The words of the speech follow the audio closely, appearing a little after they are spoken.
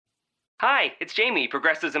Hi, it's Jamie,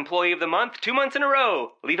 Progressive's Employee of the Month, 2 months in a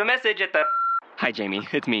row. Leave a message at the... Hi, Jamie.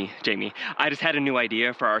 It's me, Jamie. I just had a new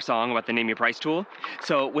idea for our song about the Name Your Price tool.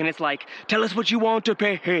 So when it's like, tell us what you want to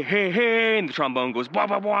pay, hey, hey, hey, and the trombone goes, blah,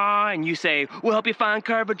 blah, blah, and you say, we'll help you find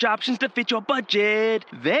coverage options to fit your budget.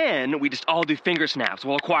 Then we just all do finger snaps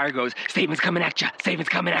while a choir goes, statements coming at ya, statements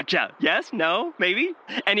coming at ya. Yes? No? Maybe?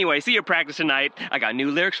 Anyway, see your practice tonight. I got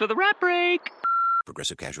new lyrics for the rap break.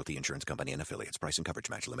 Progressive Casualty Insurance Company and Affiliates. Price and coverage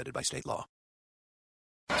match limited by state law.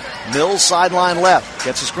 Mills sideline left.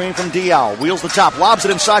 Gets a screen from Dial. Wheels the top. Lobs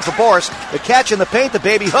it inside for Boris. The catch in the paint. The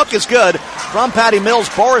baby hook is good. From Patty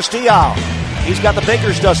Mills, Boris Dial. He's got the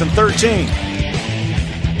Baker's dozen, 13.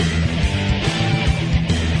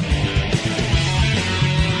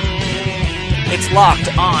 It's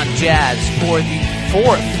Locked On Jazz for the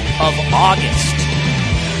 4th of August.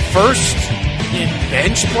 First in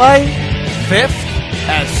bench play, 5th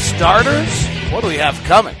as starters. What do we have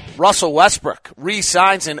coming? Russell Westbrook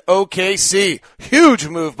re-signs in OKC. Huge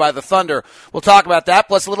move by the Thunder. We'll talk about that,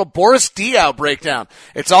 plus a little Boris Diaw breakdown.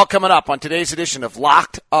 It's all coming up on today's edition of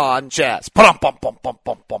Locked On Jazz.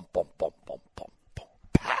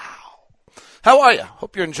 How are you?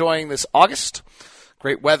 Hope you're enjoying this August.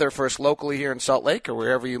 Great weather for us locally here in Salt Lake or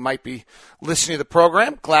wherever you might be listening to the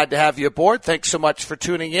program. Glad to have you aboard. Thanks so much for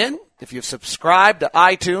tuning in. If you've subscribed to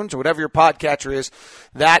iTunes or whatever your podcatcher is,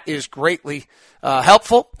 that is greatly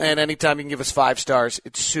helpful. And anytime you can give us 5 stars,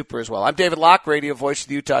 it's super as well. I'm David Locke, radio voice of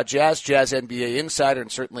the Utah Jazz, Jazz NBA insider,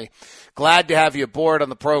 and certainly glad to have you aboard on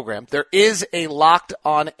the program. There is a Locked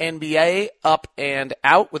On NBA up and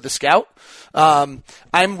out with the Scout. I'm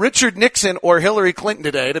Richard Nixon or Hillary Clinton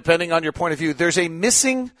today, depending on your point of view. There's a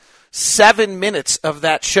missing 7 minutes of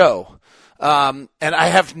that show. And I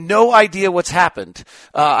have no idea what's happened.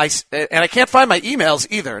 I can't find my emails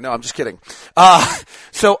either. No, I'm just kidding.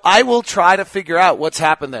 So I will try to figure out what's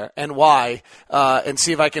happened there and why, and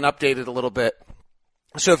see if I can update it a little bit.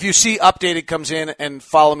 So if you see updated comes in and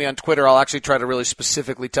follow me on Twitter, I'll actually try to really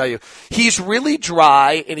specifically tell you. He's really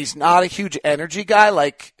dry and he's not a huge energy guy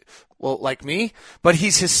like me, but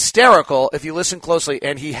he's hysterical if you listen closely,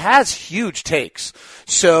 and he has huge takes.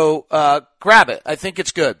 So grab it. I think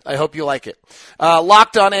it's good. I hope you like it.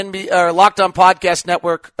 Locked On Podcast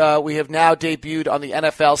Network, we have now debuted on the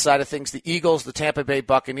NFL side of things, the Eagles, the Tampa Bay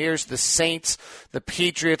Buccaneers, the Saints, the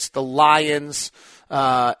Patriots, the Lions,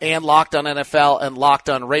 and Locked On NFL and Locked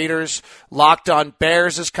On Raiders. Locked On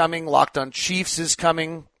Bears is coming. Locked On Chiefs is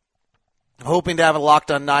coming. Hoping to have a Locked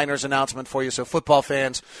On Niners announcement for you, so football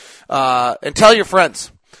fans, and tell your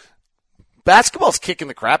friends. Basketball's kicking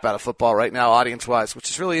the crap out of football right now, audience-wise, which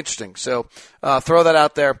is really interesting. So throw that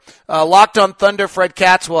out there. Locked On Thunder, Fred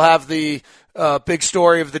Katz will have the big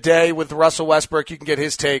story of the day with Russell Westbrook. You can get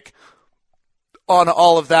his take on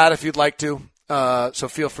all of that if you'd like to. So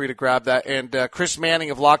feel free to grab that. And Chris Manning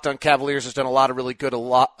of Locked On Cavaliers has done a lot of really good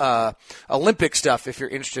Olympic stuff if you're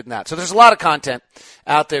interested in that. So there's a lot of content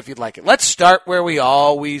out there if you'd like it. Let's start where we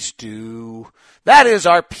always do. That is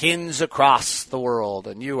our pins across the world.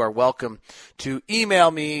 And you are welcome to email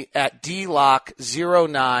me at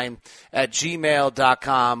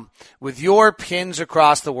dlock09@gmail.com with your pins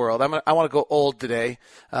across the world. I want to go old today.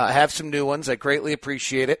 I have some new ones. I greatly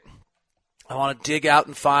appreciate it. I want to dig out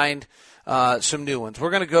and find some new ones. We're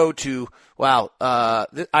going to go to,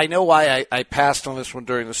 I know why I passed on this one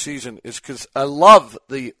during the season is because I love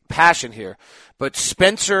the passion here. But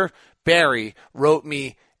Spencer Barry wrote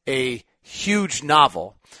me a huge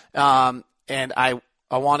novel, and I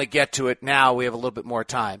want to get to it now. We have a little bit more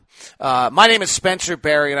time. My name is Spencer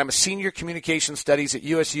Barry, and I'm a senior communication studies at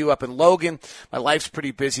USU up in Logan. My life's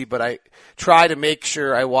pretty busy, but I try to make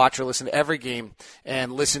sure I watch or listen to every game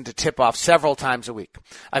and listen to tip-off several times a week.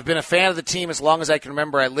 I've been a fan of the team as long as I can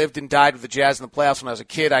remember. I lived and died with the Jazz in the playoffs when I was a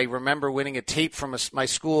kid. I remember winning a tape from my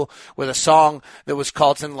school with a song that was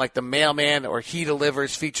called something like The Mailman or He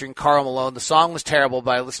Delivers featuring Karl Malone. The song was terrible,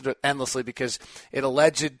 but I listened to it endlessly because it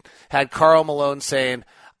alleged had Karl Malone saying,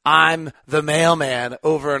 "I'm the mailman,"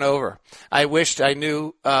 over and over. I wished I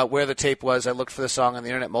knew where the tape was. I looked for the song on the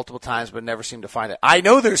internet multiple times, but never seemed to find it. I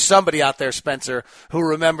know there's somebody out there, Spencer, who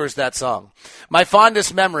remembers that song. My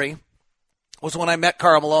fondest memory was when I met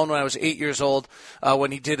Karl Malone when I was 8 years old,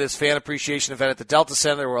 when he did his fan appreciation event at the Delta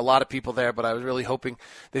Center. There were a lot of people there, but I was really hoping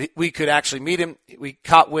that we could actually meet him. We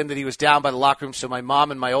caught wind that he was down by the locker room, so my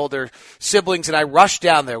mom and my older siblings and I rushed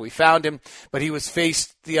down there. We found him, but he was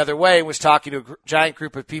faced the other way and was talking to a giant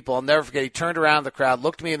group of people. I'll never forget. He turned around the crowd,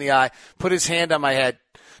 looked me in the eye, put his hand on my head,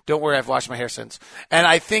 Don't worry, I've washed my hair since. And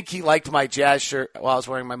I think he liked my Jazz shirt while I was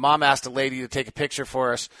wearing. My mom asked a lady to take a picture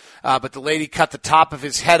for us, but the lady cut the top of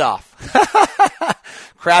his head off.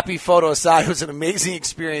 Crappy photo aside, it was an amazing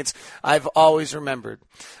experience I've always remembered.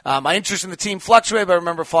 My interest in the team fluctuated, but I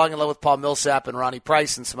remember falling in love with Paul Millsap and Ronnie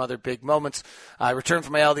Price and some other big moments. I returned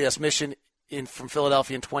from my LDS mission from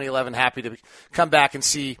Philadelphia in 2011. Happy to come back and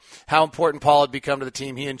see how important Paul had become to the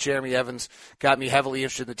team. He and Jeremy Evans got me heavily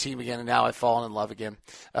interested in the team again, and now I've fallen in love again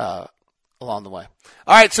along the way.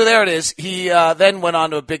 All right, so there it is. He then went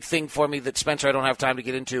on to a big thing for me that, Spencer, I don't have time to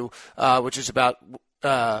get into, which is about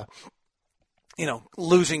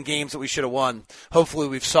losing games that we should have won. Hopefully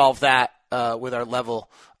we've solved that with our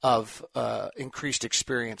level of increased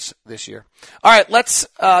experience this year. All right, let's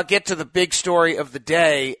get to the big story of the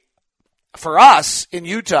day. For us in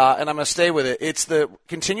Utah, and I'm going to stay with it, it's the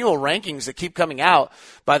continual rankings that keep coming out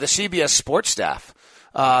by the CBS sports staff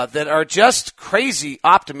that are just crazy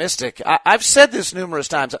optimistic. I've said this numerous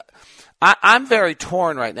times. I'm very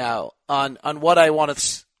torn right now on what I want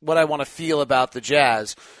to feel about the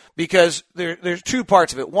Jazz, because there's two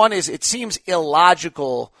parts of it. One is it seems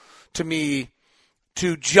illogical to me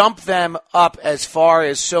to jump them up as far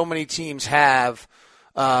as so many teams have,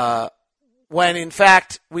 when in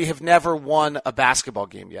fact we have never won a basketball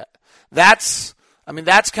game yet. That's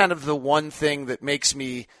kind of the one thing that makes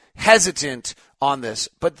me hesitant on this.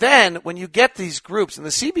 But then when you get these groups, and the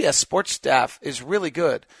CBS sports staff is really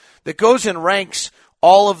good, that goes and ranks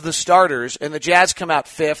all of the starters, and the Jazz come out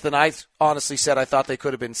 5th, and I honestly said I thought they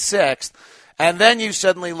could have been 6th. And then you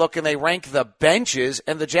suddenly look and they rank the benches,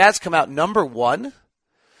 and the Jazz come out number 1.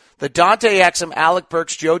 The Dante Exum, Alec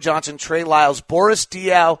Burks, Joe Johnson, Trey Lyles, Boris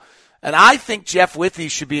Diaw, and I think Jeff Withey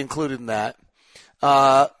should be included in that,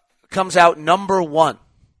 comes out number 1.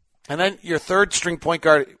 And then your third-string point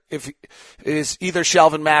guard is either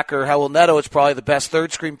Shelvin Mack or Raul Neto. It's probably the best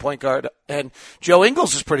third-string point guard. And Joe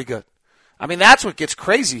Ingles is pretty good. I mean, that's what gets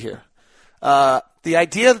crazy here. The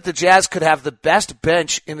idea that the Jazz could have the best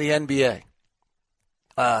bench in the NBA.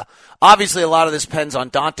 Obviously, a lot of this depends on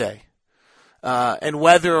Dante and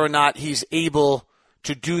whether or not he's able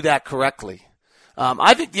to do that correctly.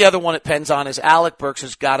 I think the other one it depends on is Alec Burks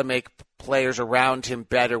has got to make players around him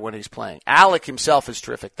better when he's playing. Alec himself is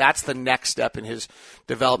terrific. That's the next step in his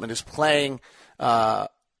development, is playing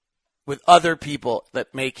with other people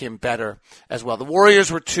that make him better as well. The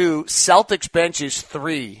Warriors were 2. Celtics bench is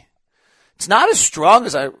 3. It's not as strong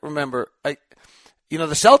as I remember. The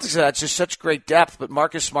Celtics had just such great depth, but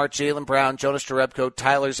Marcus Smart, Jaylen Brown, Jonas Jerebko,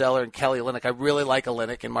 Tyler Zeller, and Kelly Olynyk. I really like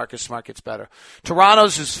Olynyk, and Marcus Smart gets better.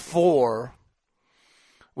 Toronto's is 4.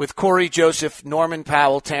 With Corey Joseph, Norman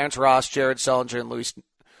Powell, Terrence Ross, Jared Sullinger, and Lucas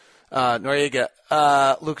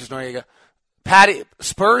Noriega.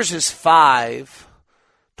 Spurs is 5.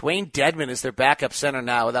 Dwayne Dedmon is their backup center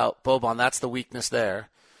now without Boban. That's the weakness there.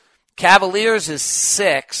 Cavaliers is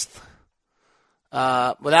 6th.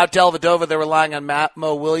 Without Dellavedova, they're relying on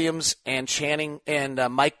Mo Williams and Channing and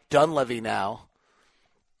Mike Dunleavy now.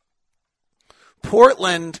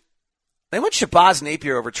 Portland, they went Shabazz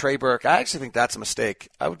Napier over Trey Burke. I actually think that's a mistake.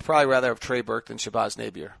 I would probably rather have Trey Burke than Shabazz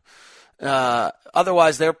Napier.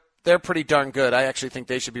 Otherwise, they're pretty darn good. I actually think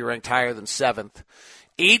they should be ranked higher than 7th.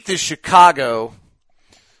 8th is Chicago,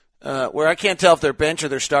 where I can't tell if their bench or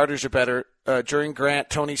their starters are better. Jeremy Grant,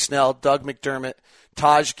 Tony Snell, Doug McDermott,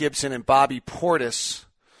 Taj Gibson, and Bobby Portis.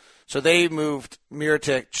 So they moved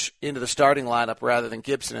Mirotic into the starting lineup rather than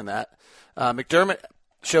Gibson in that. McDermott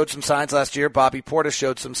showed some signs last year. Bobby Portis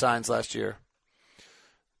showed some signs last year.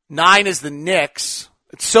 9 is the Knicks.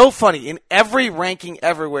 It's so funny. In every ranking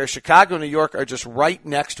everywhere, Chicago and New York are just right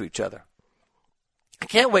next to each other. I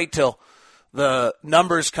can't wait till the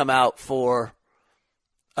numbers come out for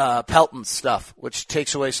Pelton's stuff, which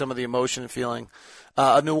takes away some of the emotion and feeling.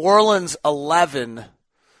 New Orleans 11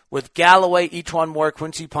 with Galloway, Etuan Moore,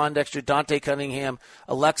 Quincy Pondexter, Dante Cunningham,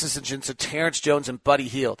 Alexis Ajinça, Terrence Jones, and Buddy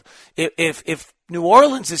Hield. If New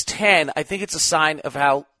Orleans is 10, I think it's a sign of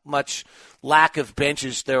how much lack of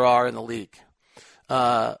benches there are in the league.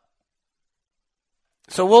 So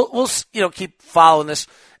we'll keep following this,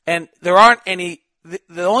 and there aren't any.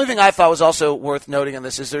 The only thing I thought was also worth noting on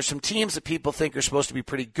this is there's some teams that people think are supposed to be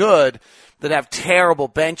pretty good that have terrible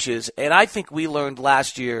benches, and I think we learned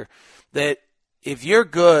last year that if you're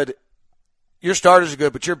good, your starters are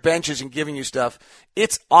good, but your bench isn't giving you stuff,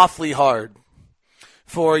 it's awfully hard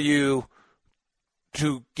for you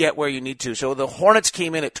to get where you need to. So the Hornets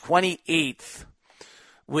came in at 28th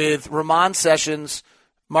with Ramon Sessions,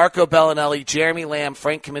 Marco Bellinelli, Jeremy Lamb,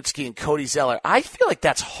 Frank Kaminsky, and Cody Zeller. I feel like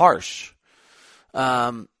that's harsh.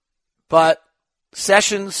 But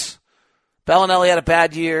Sessions, Bellinelli had a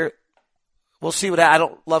bad year. We'll see I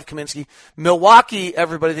don't love Kaminsky. Milwaukee,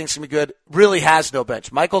 everybody thinks going to be good, really has no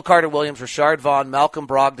bench. Michael Carter-Williams, Rashard Vaughn, Malcolm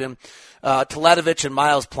Brogdon, Teletovic, and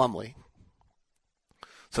Miles Plumlee.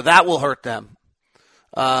 So that will hurt them.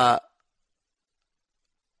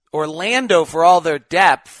 Orlando, for all their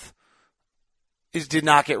depth, did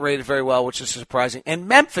not get rated very well, which is surprising. And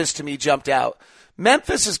Memphis, to me, jumped out.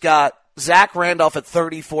 Memphis has got Zach Randolph at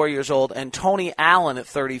 34 years old and Tony Allen at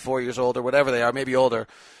 34 years old, or whatever they are, maybe older.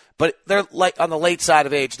 But they're like on the late side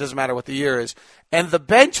of age. Doesn't matter what the year is. And the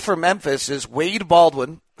bench for Memphis is Wade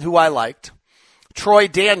Baldwin, who I liked, Troy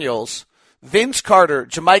Daniels, Vince Carter,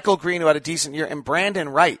 JaMychal Green, who had a decent year, and Brandon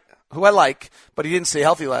Wright, who I like, but he didn't stay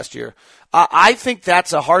healthy last year. I think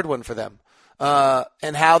that's a hard one for them,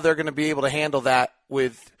 and how they're going to be able to handle that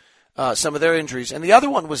with some of their injuries. And the other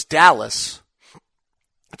one was Dallas.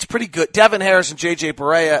 It's pretty good. Devin Harris and J.J.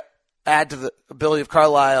 Barea add to the ability of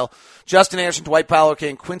Carlisle. Justin Anderson, Dwight Powell,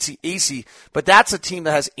 and Quincy Acey. But that's a team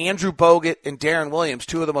that has Andrew Bogut and Darren Williams,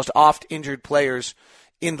 two of the most oft-injured players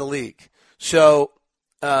in the league. So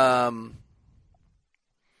we'll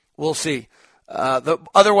see. The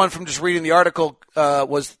other one from just reading the article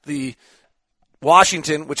was the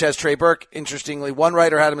Washington, which has Trey Burke. Interestingly, one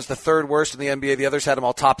writer had him as the third worst in the NBA. The others had him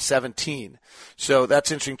all top 17. So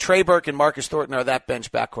that's interesting. Trey Burke and Marcus Thornton are that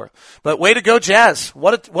bench backcourt. But way to go, Jazz.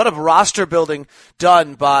 What a roster building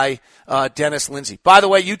done by Dennis Lindsey. By the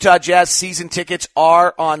way, Utah Jazz season tickets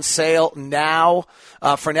are on sale now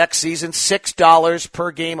for next season. $6 per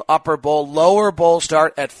game upper bowl. Lower bowl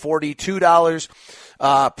start at $42.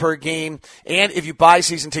 Per game. And if you buy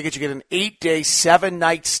season tickets, you get an 8-day,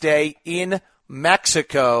 7-night stay in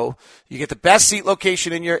Mexico. You get the best seat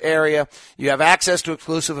location in your area. You have access to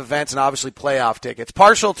exclusive events and obviously playoff tickets.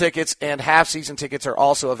 Partial tickets and half-season tickets are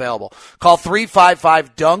also available. Call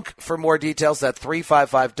 355-DUNK for more details. That's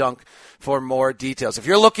 355-DUNK for more details. If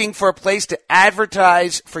you're looking for a place to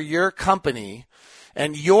advertise for your company,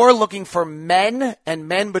 and you're looking for men and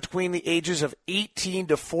men between the ages of 18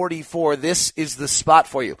 to 44, this is the spot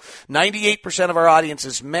for you. 98% of our audience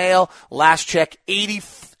is male. Last check,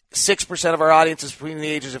 86% of our audience is between the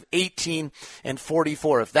ages of 18 and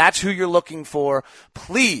 44. If that's who you're looking for,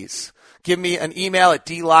 please give me an email at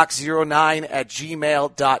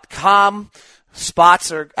dlock09@gmail.com.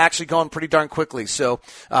 Spots are actually going pretty darn quickly, so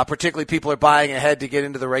particularly people are buying ahead to get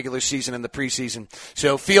into the regular season and the preseason.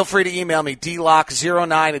 So feel free to email me,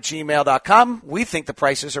 dlock09@gmail.com. We think the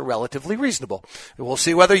prices are relatively reasonable. We'll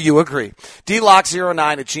see whether you agree.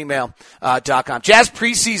 dlock09@gmail.com. Jazz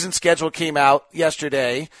preseason schedule came out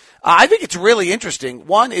yesterday. I think it's really interesting.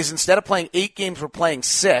 One is instead of playing 8 games, we're playing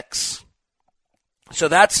 6. So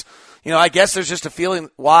that's, I guess there's just a feeling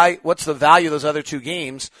what's the value of those other 2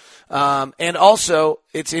 games? And also,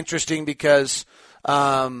 it's interesting because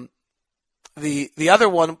the other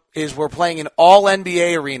one is we're playing in all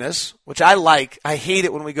NBA arenas, which I like. I hate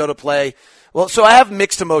it when we go to play. Well, so I have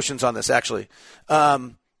mixed emotions on this, actually.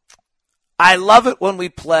 I love it when we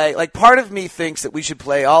play. Like, part of me thinks that we should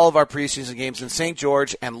play all of our preseason games in St.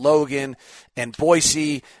 George and Logan and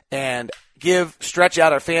Boise and stretch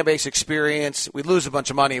out our fan base experience. We'd lose a bunch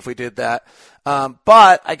of money if we did that.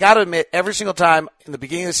 But I got to admit, every single time in the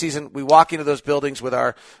beginning of the season, we walk into those buildings with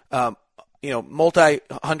our,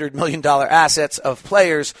 multi-$100-million assets of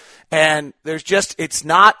players, and there's just, it's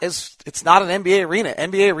not an NBA arena.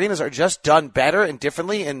 NBA arenas are just done better and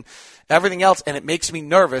differently and everything else, and it makes me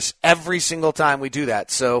nervous every single time we do that.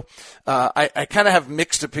 So, I kind of have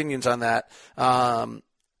mixed opinions on that.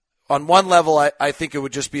 On one level, I think it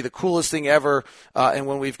would just be the coolest thing ever, and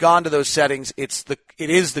when we've gone to those settings, it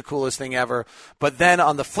is the coolest thing ever. But then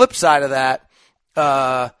on the flip side of that,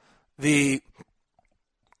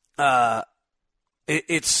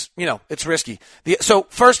 it's risky. So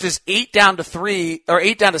first is 8 down to 3 or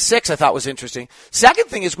 8 down to 6. I thought was interesting. Second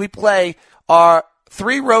thing is we play our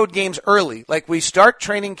 3 road games early. Like, we start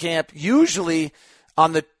training camp usually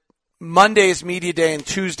on the Monday is media day and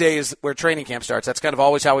Tuesday is where training camp starts. That's kind of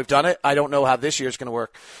always how we've done it. I don't know how this year is going to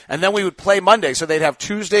work. And then we would play Monday. So they'd have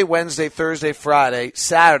Tuesday, Wednesday, Thursday, Friday,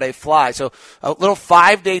 Saturday, fly. So a little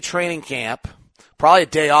 5-day training camp, probably a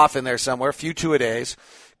day off in there somewhere, a few 2-a-days.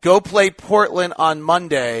 Go play Portland on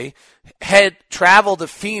Monday, travel to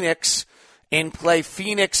Phoenix and play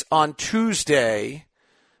Phoenix on Tuesday,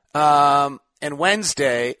 and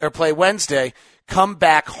Wednesday, or play Wednesday, come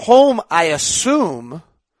back home, I assume,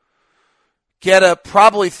 get a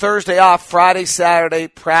probably Thursday off, Friday, Saturday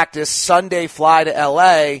practice, Sunday fly to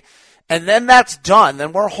LA, and then that's done.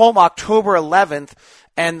 Then we're home October 11th,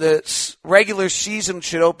 and the regular season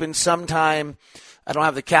should open sometime. I don't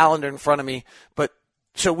have the calendar in front of me, but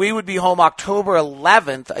So we would be home October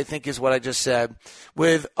 11th, I think is what I just said.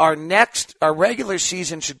 With our regular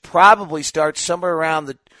season should probably start somewhere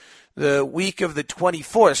around the week of the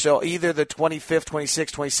 24th. So either the 25th,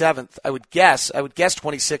 26th, 27th, I would guess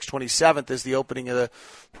 26th, 27th is the opening of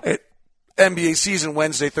the NBA season,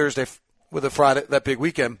 Wednesday, Thursday with a Friday, that big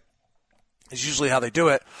weekend is usually how they do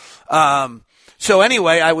it. So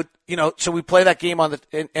anyway, so we play that game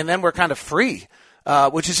and then we're kind of free.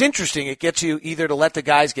 Which is interesting. It gets you either to let the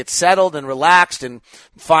guys get settled and relaxed and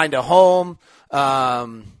find a home.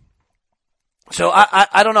 So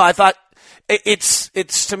I don't know. I thought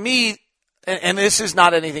it's to me, and this is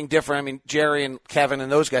not anything different. I mean, Jerry and Kevin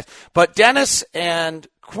and those guys, but Dennis and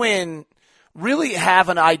Quinn really have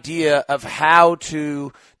an idea of how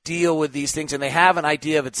to deal with these things, and they have an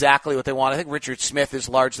idea of exactly what they want. I think Richard Smith is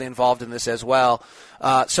largely involved in this as well.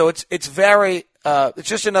 So it's very. It's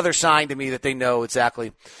just another sign to me that they know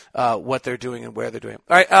exactly what they're doing and where they're doing it.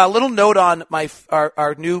 All right, a little note on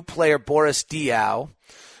our new player, Boris Diaw.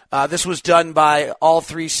 This was done by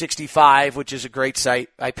All365, which is a great site.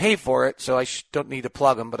 I pay for it, so I don't need to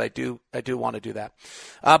plug them, but I do want to do that.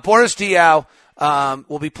 Boris Diaw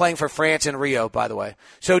will be playing for France in Rio, by the way.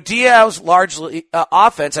 So Diaw's largely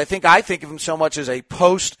offense, I think of him so much as a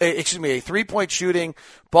three-point shooting,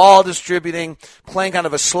 ball distributing, playing kind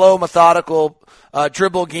of a slow, methodical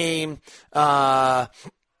dribble game,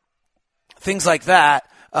 things like that.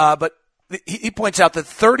 But he points out that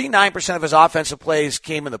 39% of his offensive plays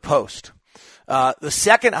came in the post. The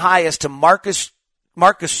second highest to Marcus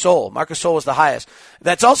Sol. Marcus Sol was the highest.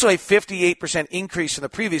 That's also a 58% increase from the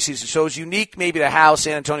previous season. So it's unique maybe to how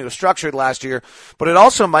San Antonio was structured last year, but it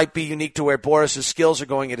also might be unique to where Boris's skills are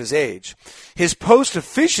going at his age. His post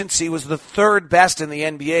efficiency was the third best in the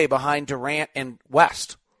NBA behind Durant and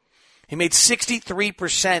West. He made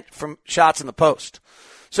 63% from shots in the post.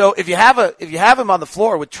 So if you have him on the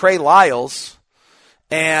floor with Trey Lyles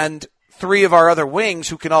and three of our other wings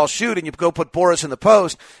who can all shoot, and you go put Boris in the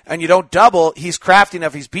post, and you don't double, he's crafty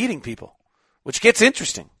enough, he's beating people, which gets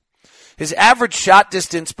interesting. His average shot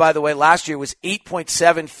distance, by the way, last year was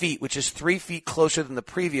 8.7 feet, which is 3 feet closer than the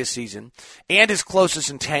previous season, and his closest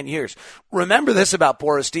in 10 years. Remember this about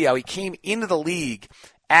Boris Diaw. He came into the league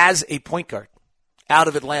as a point guard out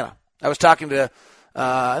of Atlanta. I was talking to,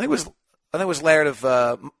 I think it was Laird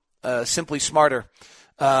of Simply Smarter.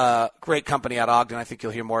 Great company out of Ogden. I think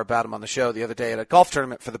you'll hear more about him on the show the other day at a golf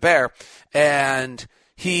tournament for the Bear. And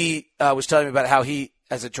he was telling me about how he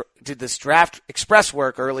did this draft express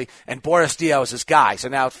work early, and Boris Diaw was his guy. So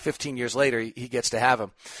now 15 years later, he gets to have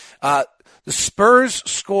him. The Spurs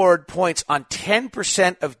scored points on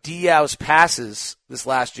 10% of Diaw's passes this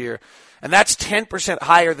last year, and that's 10%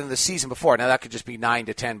 higher than the season before. Now, that could just be 9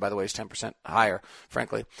 to 10, by the way. It's 10% higher,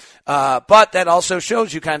 frankly. But that also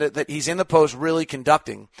shows you kind of that he's in the post really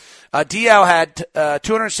conducting. Diaw had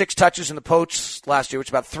 206 touches in the post last year, which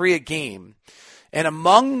is about 3 a game. And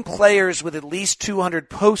among players with at least 200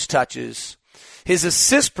 post touches, his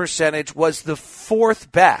assist percentage was the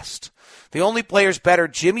 4th best. The only players better,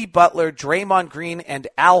 Jimmy Butler, Draymond Green, and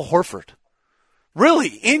Al Horford. Really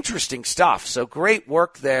interesting stuff. So great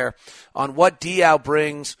work there on what Diaw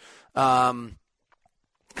brings. Kind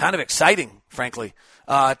of exciting, frankly,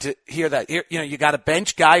 to hear that. You got a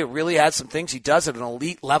bench guy who really has some things he does at an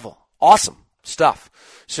elite level. Awesome stuff.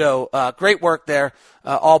 So great work there.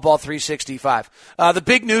 All Ball 365. The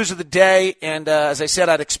big news of the day, and as I said,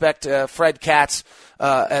 I'd expect Fred Katz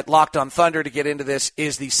at Locked on Thunder to get into this,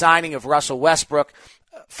 is the signing of Russell Westbrook.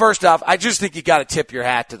 First off, I just think you got to tip your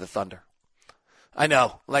hat to the Thunder. I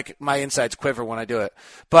know, like my insides quiver when I do it,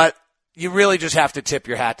 but you really just have to tip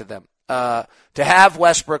your hat to them. To have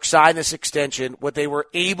Westbrook sign this extension, what they were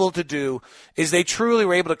able to do is they truly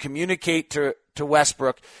were able to communicate to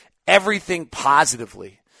Westbrook everything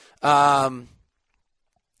positively. The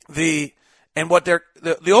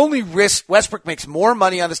only risk, Westbrook makes more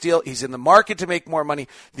money on this deal. He's in the market to make more money.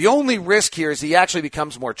 The only risk here is he actually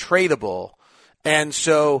becomes more tradable. And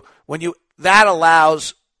so that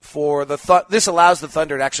allows for this allows the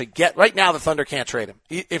Thunder to actually get, right now the Thunder can't trade him.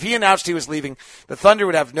 If he announced he was leaving, the Thunder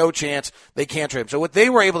would have no chance. They can't trade him. So what they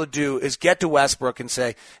were able to do is get to Westbrook and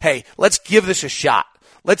say, hey, let's give this a shot.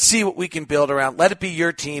 Let's see what we can build around. Let it be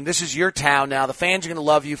your team. This is your town now. The fans are going to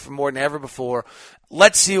love you for more than ever before.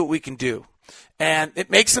 Let's see what we can do. And it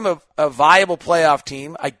makes them a viable playoff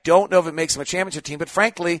team. I don't know if it makes them a championship team, but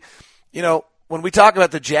frankly, when we talk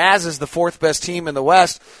about the Jazz as the 4th best team in the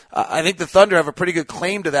West, I think the Thunder have a pretty good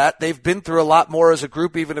claim to that. They've been through a lot more as a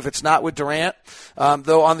group, even if it's not with Durant.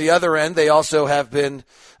 Though on the other end, they also have been,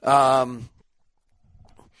 they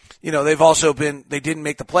didn't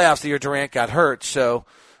make the playoffs the year Durant got hurt. So,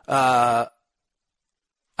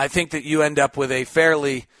 I think that you end up with a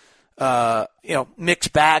fairly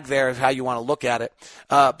mixed bag there is how you want to look at it.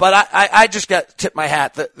 But I just got tip my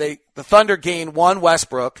hat. The Thunder gain 1,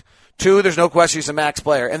 Westbrook. 2, there's no question he's a max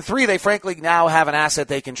player. And 3, they frankly now have an asset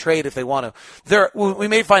they can trade if they want to. We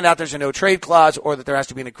may find out there's a no trade clause or that there has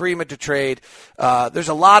to be an agreement to trade. There's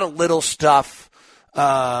a lot of little stuff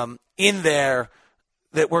in there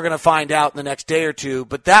that we're going to find out in the next day or two.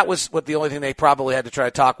 But that was what the only thing they probably had to try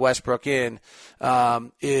to talk Westbrook in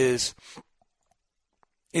is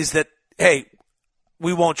that, hey,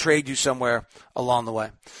 we won't trade you somewhere along the way.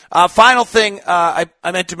 Final thing I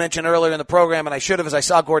meant to mention earlier in the program, and I should have, is I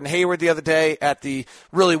saw Gordon Hayward the other day at the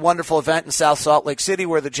really wonderful event in South Salt Lake City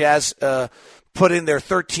where the Jazz put in their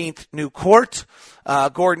 13th new court.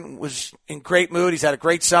 Gordon was in great mood. He's had a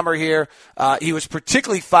great summer here. He was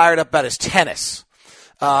particularly fired up about his tennis.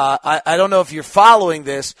 I don't know if you're following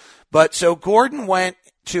this, but so Gordon went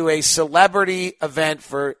to a celebrity event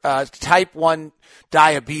for type 1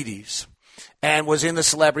 diabetes and was in the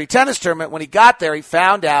celebrity tennis tournament. When he got there, he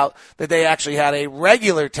found out that they actually had a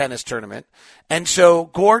regular tennis tournament. And so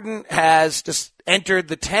Gordon has just entered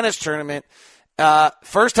the tennis tournament.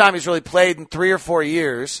 First time he's really played in 3 or 4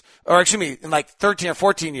 years, or excuse me, in like 13 or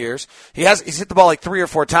 14 years. He's hit the ball like 3 or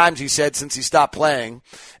 4 times, he said, since he stopped playing.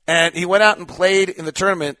 And he went out and played in the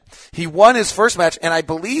tournament. He won his first match, and I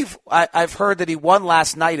believe I've heard that he won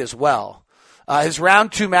last night as well. His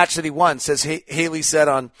round 2 match that he won, says Haley said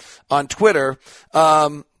on Twitter.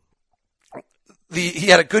 He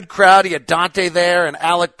had a good crowd. He had Dante there and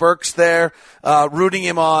Alec Burks there rooting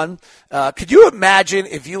him on. Could you imagine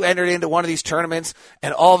if you entered into one of these tournaments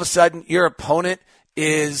and all of a sudden your opponent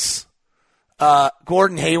is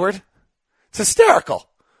Gordon Hayward? It's hysterical.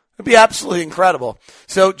 It'd be absolutely incredible.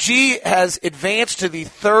 So G has advanced to the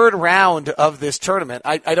 3rd round of this tournament.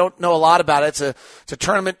 I don't know a lot about it. It's a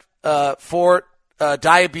tournament for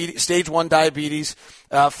diabetes, stage 1 diabetes,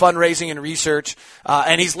 fundraising and research,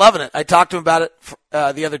 and he's loving it. I talked to him about it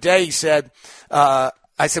the other day. He said,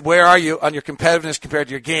 I said, where are you on your competitiveness compared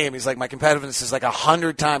to your game? He's like, my competitiveness is like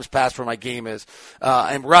 100 times past where my game is.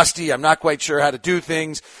 I'm rusty. I'm not quite sure how to do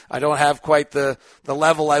things. I don't have quite the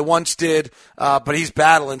level I once did, but he's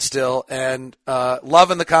battling still and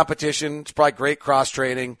loving the competition. It's probably great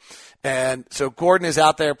cross-training. And so Gordon is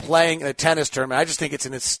out there playing in a tennis tournament. I just think it's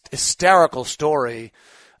an hysterical story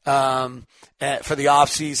for the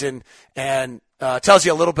offseason and tells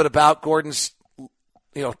you a little bit about Gordon's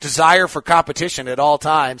desire for competition at all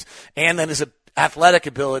times and then his athletic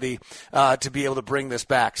ability to be able to bring this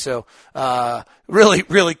back. So really,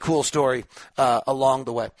 really cool story along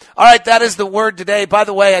the way. All right, that is the word today. By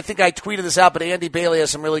the way, I think I tweeted this out, but Andy Bailey has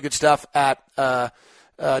some really good stuff at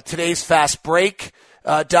today's Fast Break.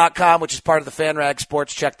 .com, which is part of the FanRag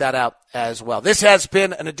Sports. Check that out as well. This has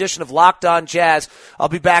been an edition of Locked On Jazz. I'll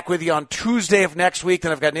be back with you on Tuesday of next week.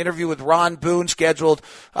 Then I've got an interview with Ron Boone scheduled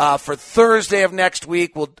for Thursday of next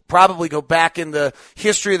week. We'll probably go back in the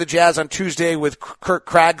history of the Jazz on Tuesday with Kurt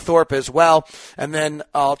Kragthorpe as well. And then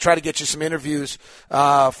I'll try to get you some interviews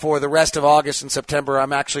for the rest of August and September.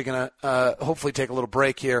 I'm actually going to hopefully take a little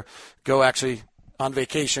break here, go actually on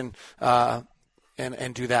vacation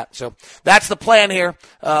and do that. So that's the plan here.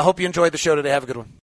 Hope you enjoyed the show today. Have a good one.